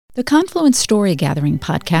The Confluence Story Gathering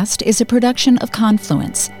podcast is a production of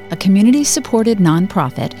Confluence, a community-supported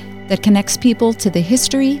nonprofit that connects people to the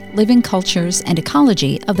history, living cultures, and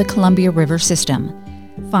ecology of the Columbia River system.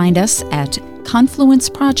 Find us at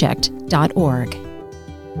confluenceproject.org.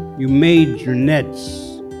 You made your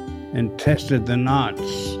nets and tested the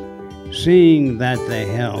knots, seeing that they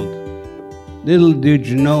held. Little did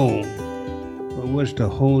you know what was to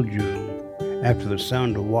hold you after the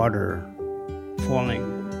sound of water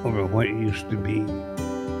falling over what used to be.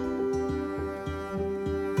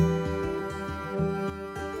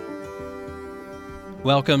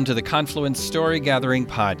 Welcome to the Confluence Story Gathering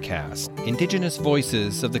podcast, Indigenous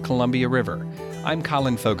Voices of the Columbia River. I'm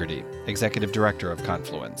Colin Fogarty, Executive Director of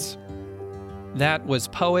Confluence. That was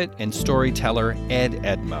poet and storyteller Ed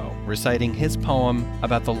Edmo reciting his poem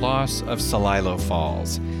about the loss of Celilo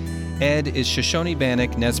Falls. Ed is Shoshone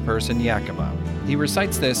Bannock, Nez Perce, and Yakima. He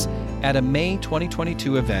recites this at a May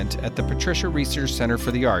 2022 event at the Patricia Research Center for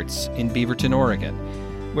the Arts in Beaverton, Oregon,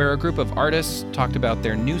 where a group of artists talked about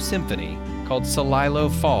their new symphony called Celilo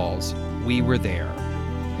Falls, We Were There.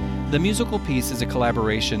 The musical piece is a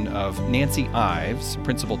collaboration of Nancy Ives,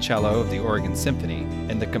 principal cello of the Oregon Symphony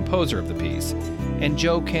and the composer of the piece, and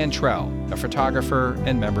Joe Cantrell, a photographer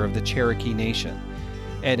and member of the Cherokee Nation.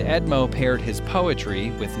 Ed Edmo paired his poetry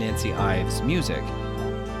with Nancy Ives' music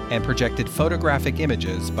and projected photographic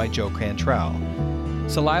images by Joe Cantrell.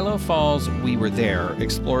 Celilo Falls, We Were There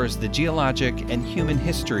explores the geologic and human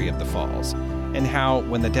history of the falls and how,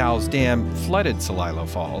 when the Dalles Dam flooded Celilo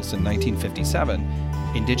Falls in 1957,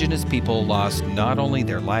 Indigenous people lost not only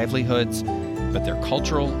their livelihoods, but their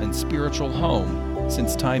cultural and spiritual home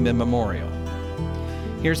since time immemorial.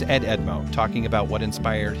 Here's Ed Edmo talking about what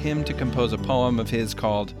inspired him to compose a poem of his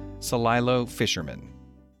called Celilo Fisherman.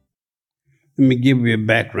 Let me give you a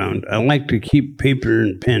background. I like to keep paper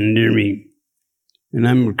and pen near me, and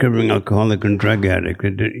I'm a recovering alcoholic and drug addict. I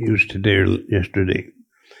didn't use today or yesterday.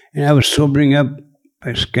 And I was sobering up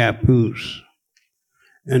by Scappoose,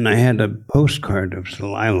 and I had a postcard of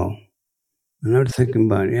Celilo. And I was thinking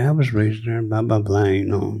about, I was raised there, blah, blah, blah,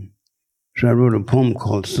 So I wrote a poem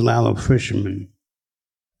called Celilo Fisherman.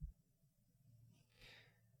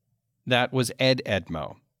 That was Ed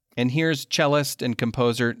Edmo. And here's cellist and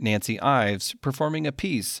composer Nancy Ives performing a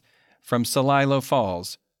piece from Celilo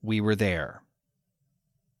Falls, We Were There.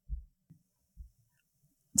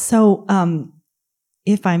 So,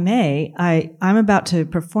 if I may, I'm about to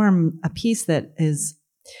perform a piece that is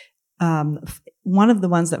one of the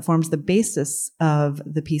ones that forms the basis of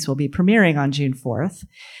the piece will be premiering on June 4th.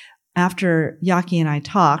 After Yaki and I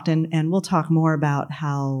talked, and we'll talk more about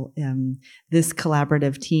how this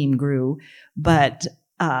collaborative team grew, but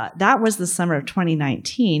that was the summer of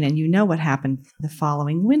 2019, and you know what happened the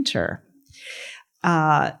following winter.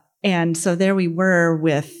 And so there we were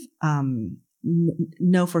with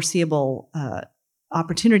no foreseeable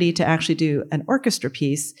opportunity to actually do an orchestra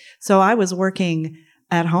piece. So I was working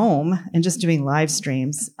at home and just doing live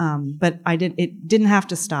streams, but it didn't have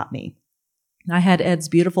to stop me. I had Ed's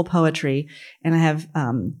beautiful poetry, and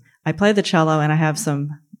I play the cello, and I have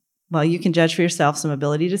some, well, you can judge for yourself, some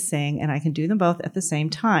ability to sing, and I can do them both at the same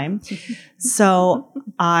time. So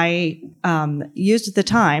I used the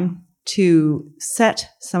time to set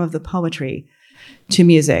some of the poetry to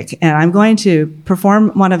music. And I'm going to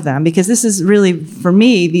perform one of them because this is really, for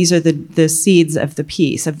me, these are the seeds of the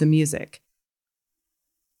piece, of the music.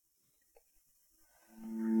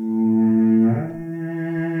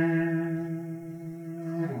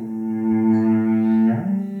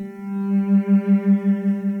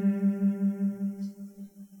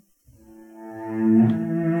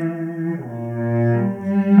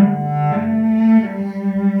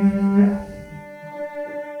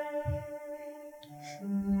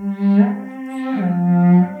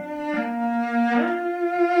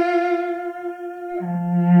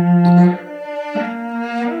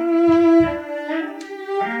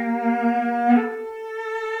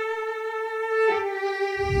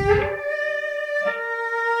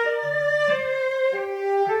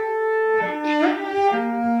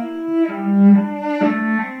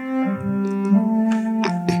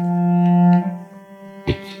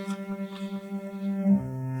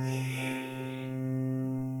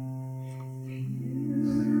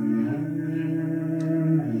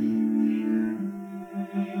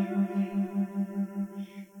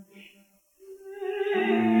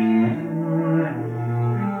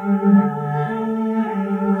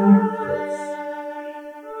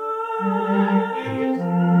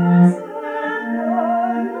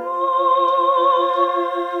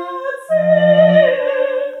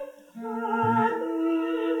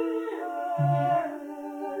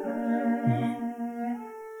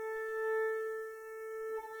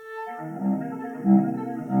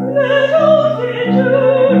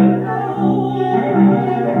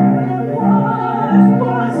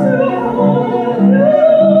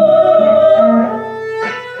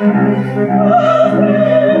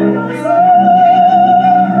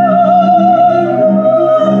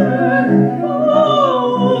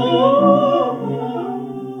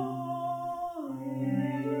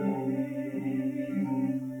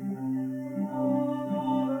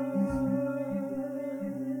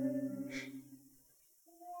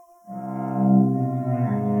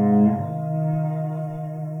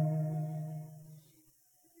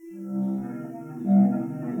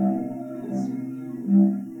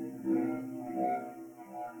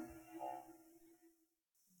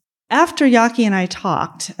 After Yaki and I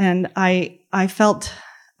talked, and I felt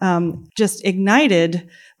just ignited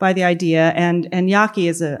by the idea, and Yaki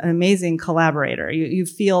is an amazing collaborator. You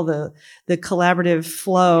feel the collaborative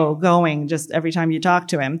flow going just every time you talk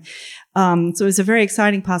to him. So it was a very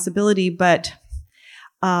exciting possibility, but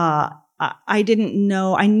I didn't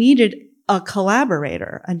know I needed a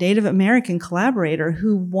collaborator, a Native American collaborator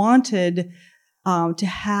who wanted to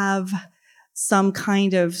have some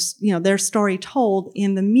kind of, their story told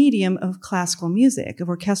in the medium of classical music, of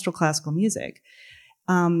orchestral classical music.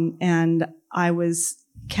 And I was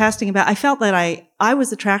casting about, I felt that I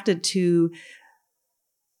was attracted to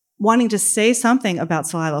wanting to say something about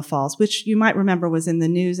Celilo Falls, which you might remember was in the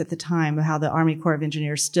news at the time of how the Army Corps of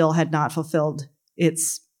Engineers still had not fulfilled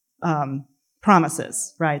its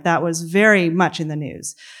promises, right? That was very much in the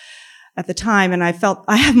news at the time, and I felt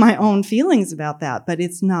I have my own feelings about that, but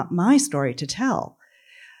it's not my story to tell.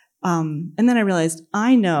 And then I realized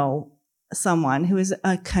I know someone who is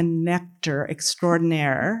a connector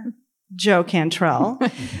extraordinaire, Joe Cantrell.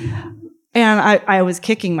 And I was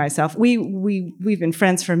kicking myself. We've been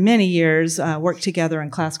friends for many years, worked together in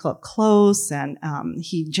Classical Up Close, and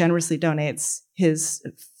he generously donates his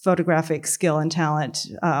photographic skill and talent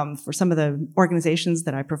for some of the organizations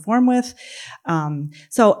that I perform with.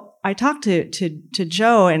 So I talked to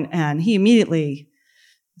Joe, and he immediately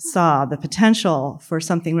saw the potential for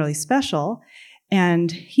something really special,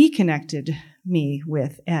 and he connected me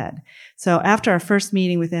with Ed. So after our first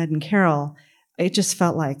meeting with Ed and Carol, it just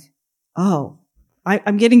felt like, oh,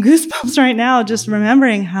 I'm getting goosebumps right now just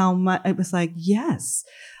remembering how much it was like, yes.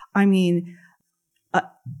 I mean,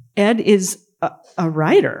 Ed is a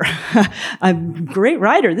writer, a great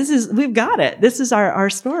writer. We've got it. This is our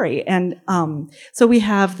story. And so we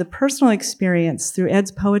have the personal experience through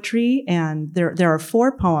Ed's poetry, and there are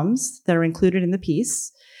 4 poems that are included in the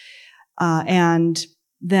piece, and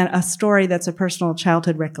then a story that's a personal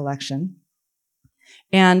childhood recollection.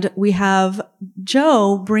 And we have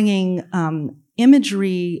Joe bringing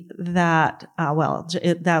imagery that,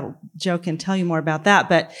 that Joe can tell you more about that,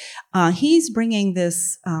 but he's bringing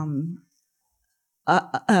this,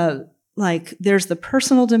 like there's the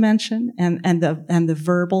personal dimension and the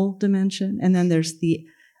verbal dimension, and then there's the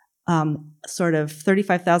sort of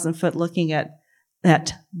 35,000 foot looking at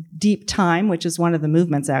deep time, which is one of the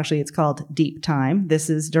movements. Actually, it's called Deep Time. This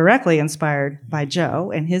is directly inspired by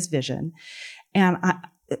Joe and his vision. And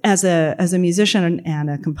as a musician and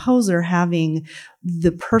a composer, having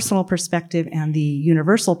the personal perspective and the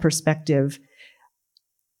universal perspective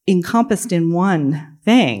encompassed in one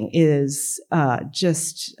thing is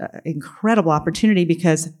just incredible opportunity,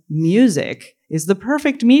 because music is the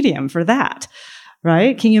perfect medium for that.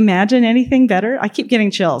 Right? Can you imagine anything better? I keep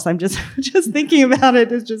getting chills. I'm just thinking about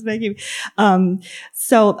it. It's just making.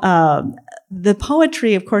 The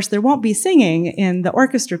poetry, of course, there won't be singing in the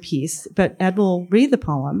orchestra piece, but Ed will read the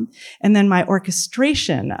poem, and then my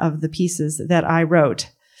orchestration of the pieces that I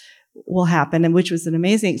wrote will happen, and which was an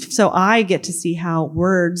amazing. So I get to see how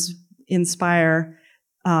words inspire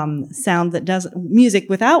sound that doesn't, music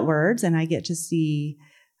without words, and I get to see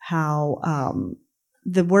how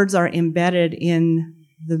the words are embedded in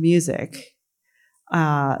the music.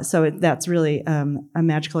 So that's really a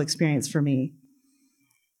magical experience for me.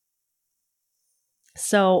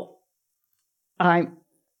 So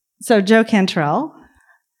Joe Cantrell,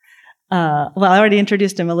 I already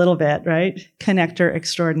introduced him a little bit, right? Connector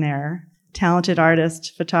extraordinaire, talented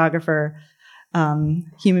artist, photographer,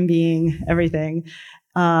 human being, everything.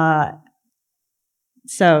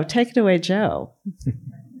 So take it away, Joe.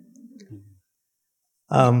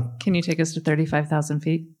 Can you take us to 35,000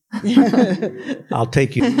 feet? I'll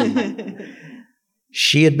take you.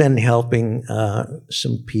 She had been helping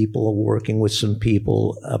some people, working with some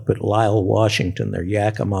people up at Lyle, Washington. They're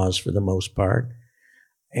Yakimas for the most part.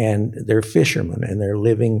 And they're fishermen, and they're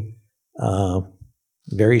living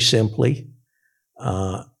very simply.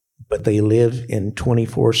 But they live in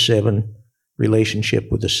 24/7 relationship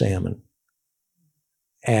with the salmon.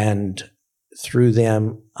 And through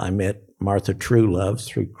them, I met Martha Truelove.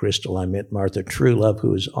 Through Crystal, I met Martha Truelove,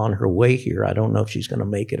 who is on her way here. I don't know if she's going to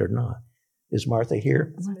make it or not. Is Martha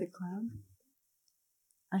here? Martha Cloud?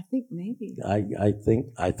 I think maybe. I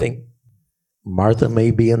think Martha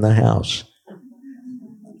may be in the house.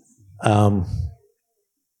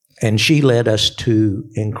 And she led us to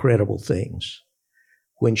incredible things.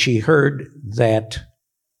 When she heard that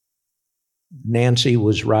Nancy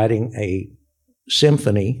was writing a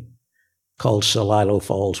symphony called Celilo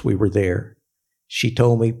Falls, we were there. She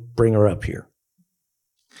told me, bring her up here.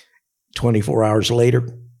 24 hours later,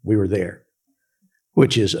 we were there,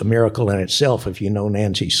 which is a miracle in itself if you know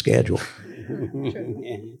Nancy's schedule.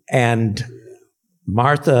 And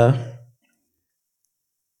Martha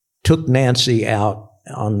took Nancy out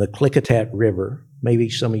on the Klickitat River. Maybe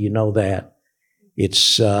some of you know that.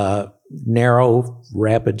 It's a narrow,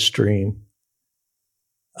 rapid stream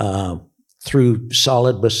through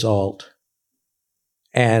solid basalt.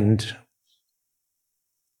 And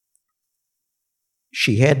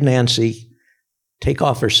she had Nancy take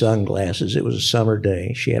off her sunglasses. It was a summer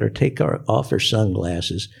day. She had her take off her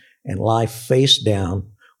sunglasses and lie face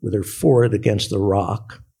down with her forehead against the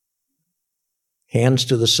rock, hands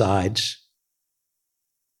to the sides.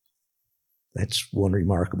 That's one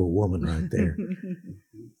remarkable woman right there.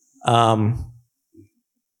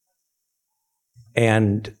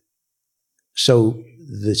 And so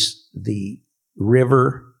the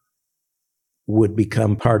river would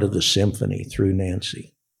become part of the symphony through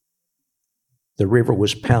Nancy. The river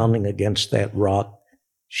was pounding against that rock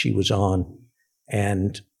she was on.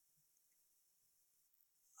 And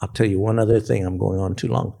I'll tell you one other thing, I'm going on too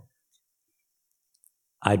long.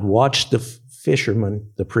 I'd watched the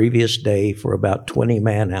fishermen the previous day for about 20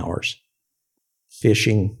 man-hours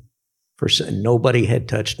fishing. Nobody had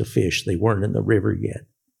touched the fish. They weren't in the river yet.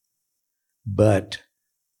 But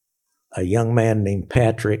a young man named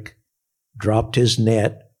Patrick dropped his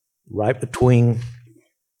net right between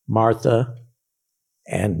Martha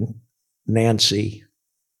and Nancy,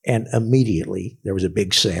 and immediately there was a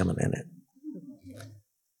big salmon in it.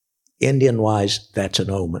 Indian-wise, that's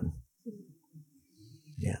an omen.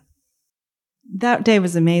 Yeah. That day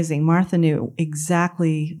was amazing. Martha knew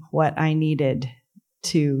exactly what I needed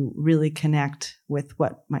to really connect with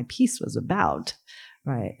what my piece was about,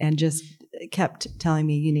 right? And just kept telling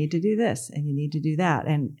me, you need to do this and you need to do that.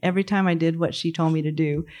 And every time I did what she told me to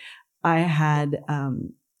do, I had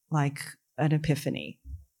like an epiphany.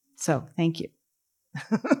 So thank you.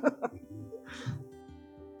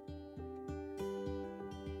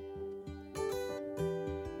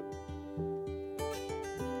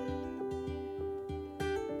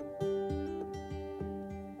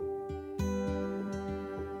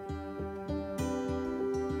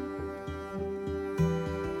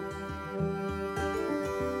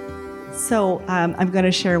 So I'm going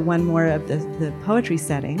to share one more of the poetry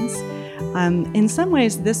settings. In some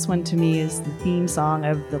ways, this one to me is the theme song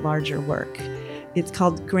of the larger work. It's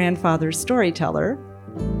called Grandfather's Storyteller.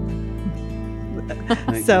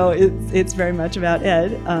 So it's very much about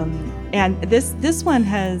Ed. And this one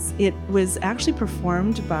was actually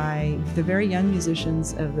performed by the very young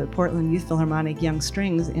musicians of the Portland Youth Philharmonic Young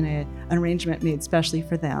Strings in an arrangement made specially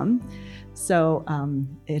for them. So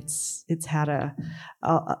it's had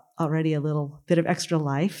already a little bit of extra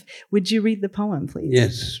life. Would you read the poem, please?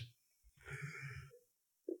 Yes.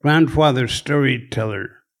 Grandfather Storyteller,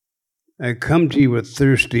 I come to you with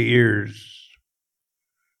thirsty ears.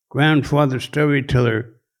 Grandfather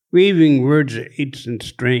Storyteller, weaving words of eights and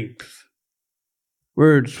strength,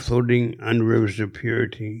 words floating on rivers of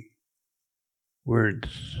purity.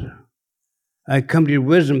 Words. I come to you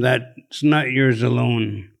with wisdom that's not yours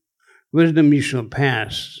alone. Wisdom you shall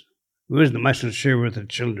pass. Wisdom I shall share with the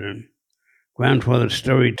children. Grandfather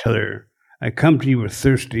Storyteller, I come to you with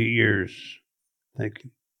thirsty ears. Thank you.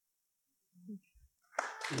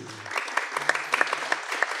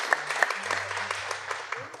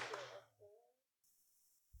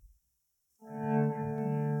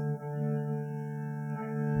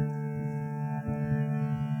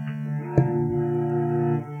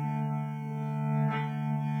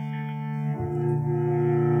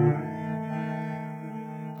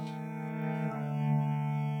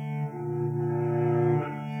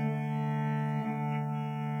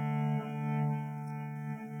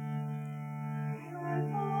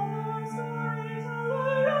 Grandfather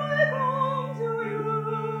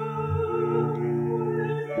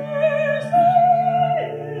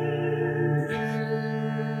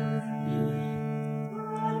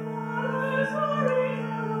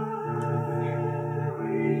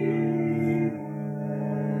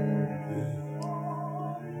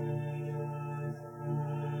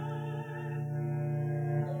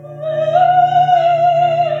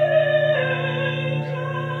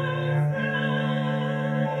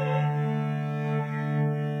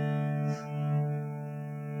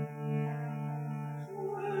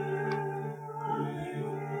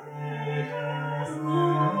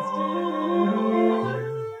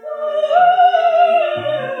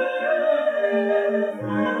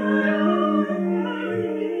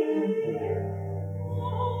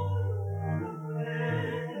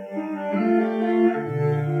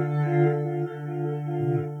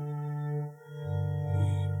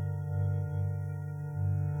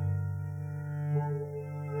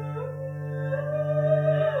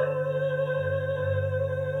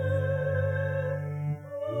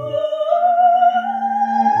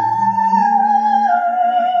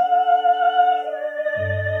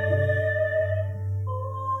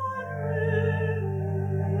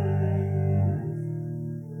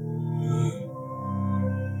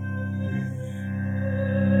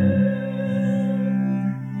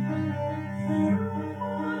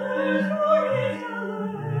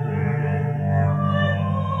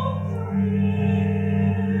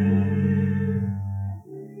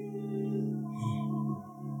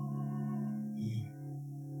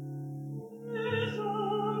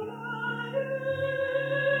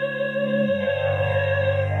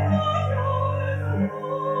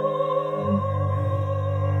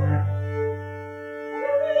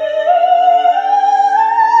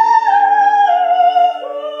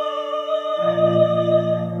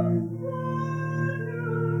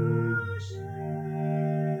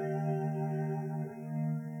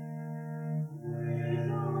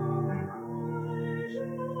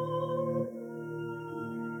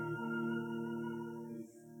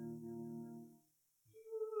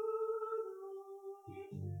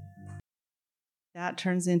that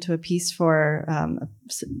turns into a piece for a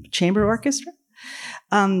chamber orchestra.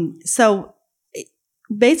 So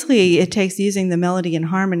basically, it takes using the melody and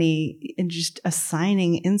harmony and just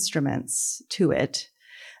assigning instruments to it,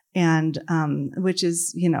 and which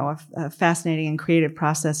is, a fascinating and creative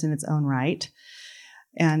process in its own right.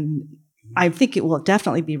 And I think it will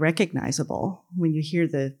definitely be recognizable when you hear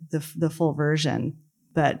the full version,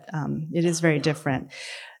 but it is very different.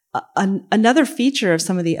 Another feature of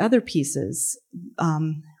some of the other pieces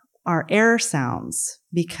are air sounds,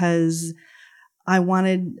 because I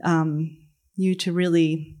wanted you to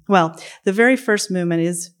really, the very first movement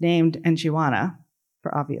is named Enchiwana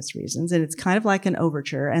for obvious reasons, and it's kind of like an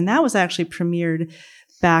overture, and that was actually premiered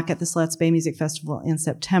back at the Siletz Bay Music Festival in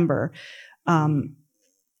September.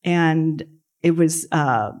 And it was,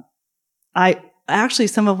 some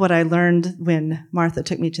of what I learned when Martha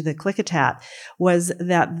took me to the Klickitat was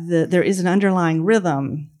that there is an underlying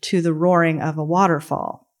rhythm to the roaring of a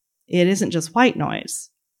waterfall. It isn't just white noise.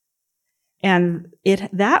 And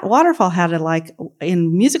that waterfall had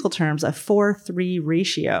in musical terms, a 4:3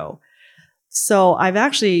 ratio. So I've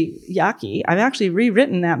actually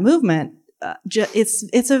rewritten that movement.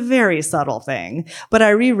 It's a very subtle thing, but I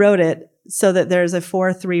rewrote it so that there's a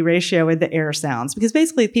 4:3 ratio with the air sounds, because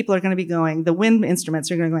basically people are going to be going, the wind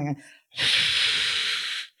instruments are going to be going,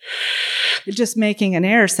 just making an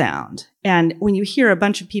air sound. And when you hear a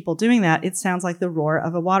bunch of people doing that, it sounds like the roar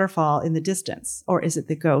of a waterfall in the distance. Or is it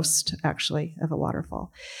the ghost, actually, of a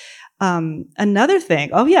waterfall? Another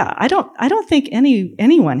thing, I don't think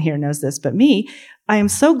anyone here knows this but me. I am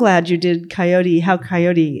so glad you did how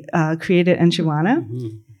Coyote created Enchiwana,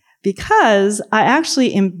 because I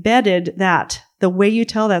actually embedded the way you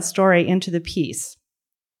tell that story, into the piece.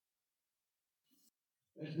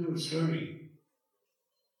 That's no story.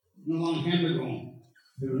 No long time ago,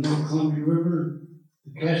 there was no Columbia River.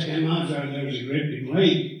 The Cascade Mountains are there was a great big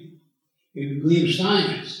lake. If you believe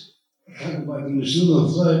science, talk about the Missoula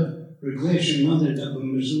flood, where glacier mothered up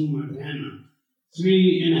in Missoula, Montana,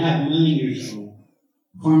 3.5 million years ago,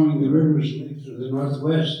 forming the rivers and lakes of the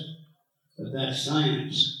Northwest. But that's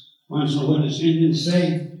science. Want to know what his Indians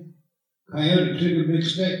say? Coyote took a big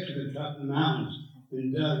stick to the top of the mountains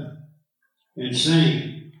and dug and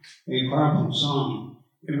sang a powerful song.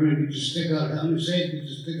 Everyone gets a stick out. Help me say it. Get a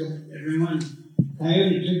stick up, everyone.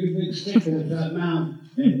 Coyote took a big stick to the top of the mountain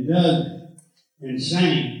and dug and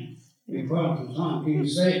sang a powerful song. Can you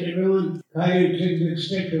say it, everyone? Coyote took a big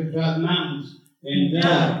stick to the top of the mountains and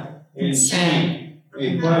dug and sang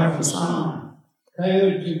a powerful song.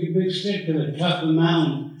 Coyote took a big stick to the top of the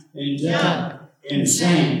mountain and dug and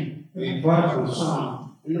sang a powerful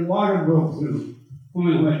song. And the water broke through,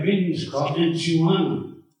 forming what Indians call Enchiwana.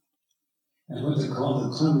 That's what they call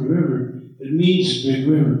the Columbia River. It means big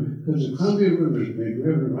river, because the Columbia River is a big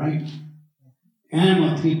river, right?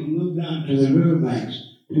 Animal people moved down to the riverbanks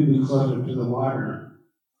to be closer to the water.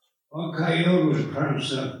 Well, Coyote was proud of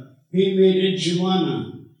stuff. He made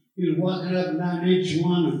Enchiwana. He was walking up and down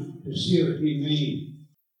Enchiwana to see what he made.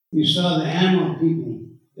 You saw the animal people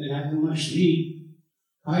that had much to eat.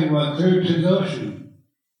 I walked clear to the ocean.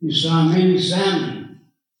 You saw many salmon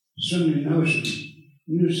swimming in the ocean.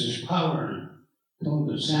 Used his power, told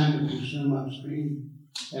the salmon to swim upstream.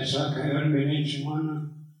 That's how Coyote made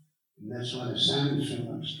Enchiwana, and that's why the salmon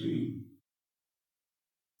swim upstream.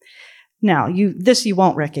 Now, you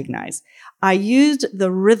won't recognize. I used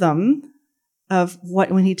the rhythm of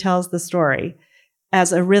when he tells the story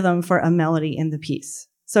as a rhythm for a melody in the piece.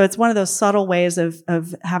 So it's one of those subtle ways of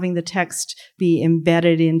having the text be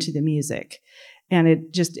embedded into the music. And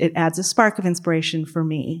it adds a spark of inspiration for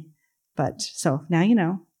me. But so now you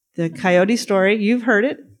know the Coyote story. You've heard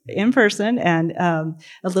it in person, and a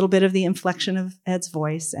little bit of the inflection of Ed's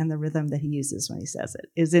voice and the rhythm that he uses when he says it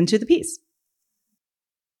is into the piece.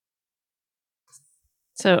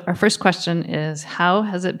 So our first question is, how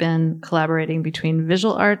has it been collaborating between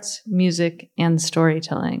visual arts, music, and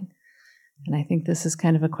storytelling? And I think this is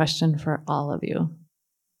kind of a question for all of you.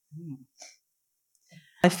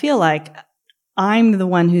 I feel like I'm the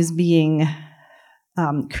one who's being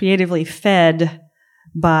creatively fed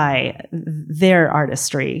by their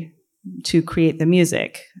artistry to create the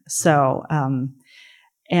music. So,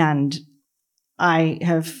 and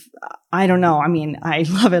I don't know. I mean, I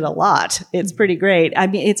love it a lot. It's pretty great. I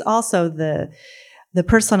mean, it's also the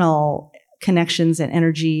personal connections and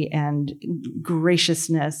energy and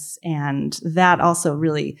graciousness, and that also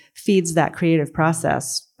really feeds that creative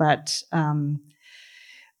process. But,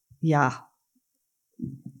 yeah,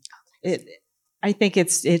 I think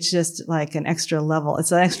it's just like an extra level.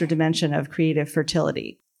 It's an extra dimension of creative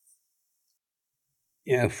fertility.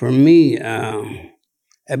 Yeah, for me,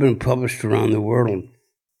 I've been published around the world.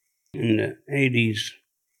 In the 80s,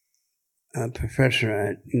 a professor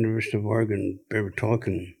at University of Oregon, Barry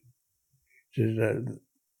Tolkien, says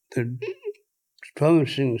they're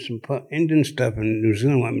publishing some Indian stuff in New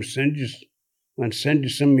Zealand. I want to send you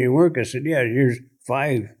some of your work. I said, yeah, here's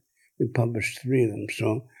 5. We published 3 of them.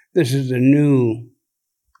 So this is a new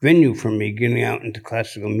venue for me getting out into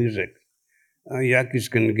classical music. Yaki's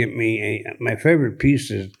going to get me my favorite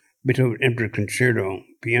piece is Beethoven Emperor Concerto,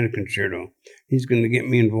 piano concerto. He's going to get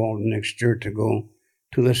me involved next year to go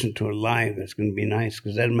to listen to it live. That's going to be nice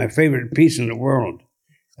because that's my favorite piece in the world.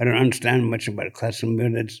 I don't understand much about classical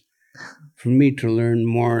music. It's for me to learn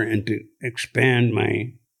more and to expand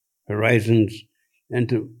my horizons and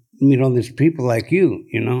to meet all these people like you,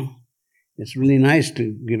 you know. It's really nice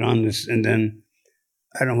to get on this. And then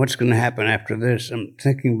I don't know what's going to happen after this. I'm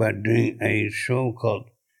thinking about doing a show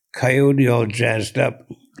called Coyote All Jazzed Up,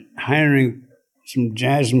 hiring some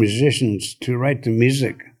jazz musicians to write the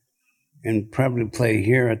music and probably play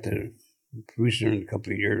here at the producer in a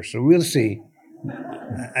couple of years. So we'll see.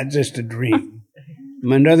 That's just a dream.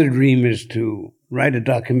 My other dream is to write a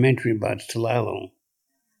documentary about Celilo.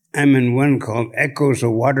 I'm in one called Echoes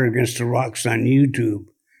of Water Against the Rocks on YouTube.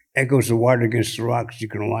 Echoes of Water Against the Rocks, you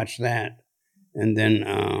can watch that. And then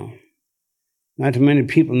not too many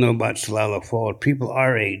people know about Celilo Falls. People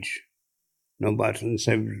our age know about it. Since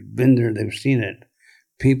they've been there, they've seen it.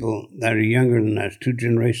 People that are younger than us, 2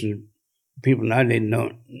 generations, people nowadays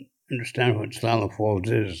don't understand what Celilo Falls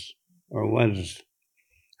is or was.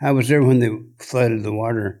 I was there when they flooded the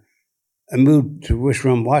water. I moved to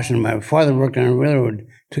Wishrum, Washington. My father worked on a railroad,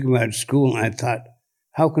 took me out of school, and I thought,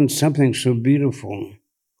 how can something so beautiful,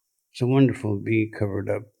 so wonderful be covered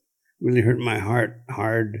up? Really hurt my heart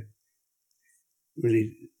hard,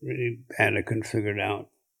 really, really bad. I couldn't figure it out.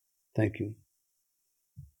 Thank you.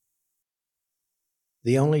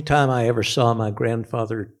 The only time I ever saw my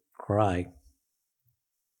grandfather cry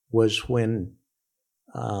was when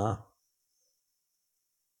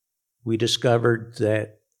we discovered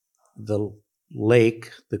that the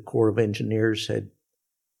lake the Corps of Engineers had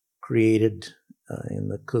created in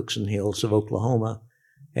the Cookson Hills of Oklahoma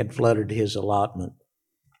had flooded his allotment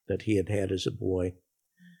that he had had as a boy.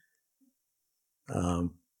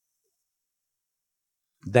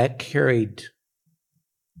 That carried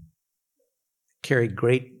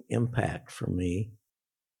great impact for me.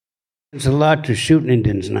 It's a lot to shoot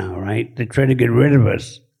Indians now, right? They try to get rid of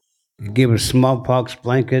us. They gave us smallpox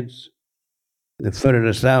blankets. They flooded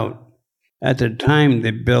us out. At the time,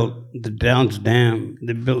 they built the Downs Dam.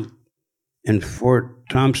 They built in Fort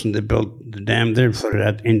Thompson, they built the dam there, flooded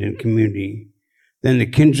out the Indian community. Then the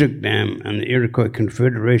Kinjuk Dam and the Iroquois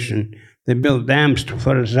Confederation, they built dams to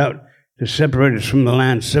flood us out, to separate us from the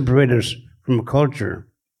land, separate us from a culture.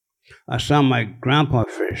 I saw my grandpa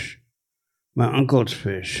fish, my uncle's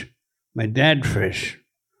fish, my dad fish,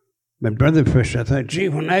 my brother fish. I thought, gee,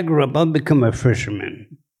 when I grow up, I'll become a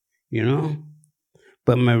fisherman, you know?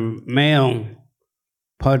 But my male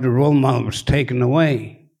positive role model was taken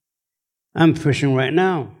away. I'm fishing right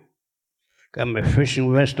now. Got my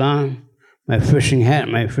fishing vest on, my fishing hat,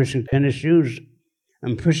 my fishing tennis shoes.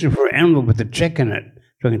 I'm fishing for an envelope with a check in it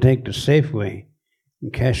so I can take to Safeway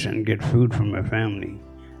and cash it and get food for my family.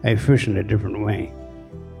 I fish in a different way.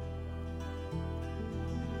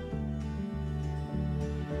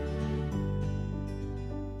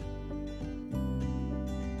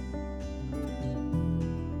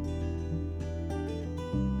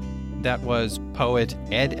 That was poet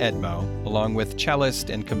Ed Edmo, along with cellist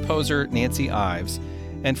and composer Nancy Ives,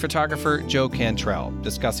 and photographer Joe Cantrell,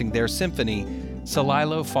 discussing their symphony,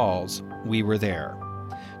 Celilo Falls, We Were There.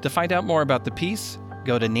 To find out more about the piece,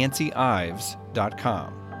 go to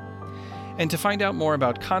nancyives.com. And to find out more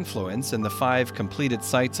about Confluence and the 5 completed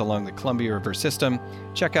sites along the Columbia River system,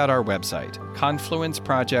 check out our website,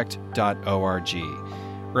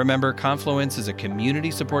 confluenceproject.org. Remember, Confluence is a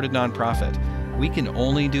community-supported nonprofit. We can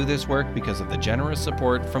only do this work because of the generous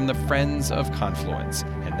support from the Friends of Confluence,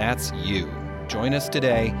 and that's you. Join us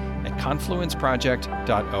today at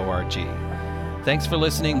confluenceproject.org. Thanks for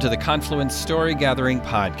listening to the Confluence Story Gathering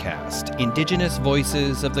Podcast, Indigenous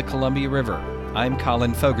Voices of the Columbia River. I'm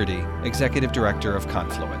Colin Fogarty, Executive Director of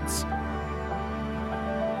Confluence.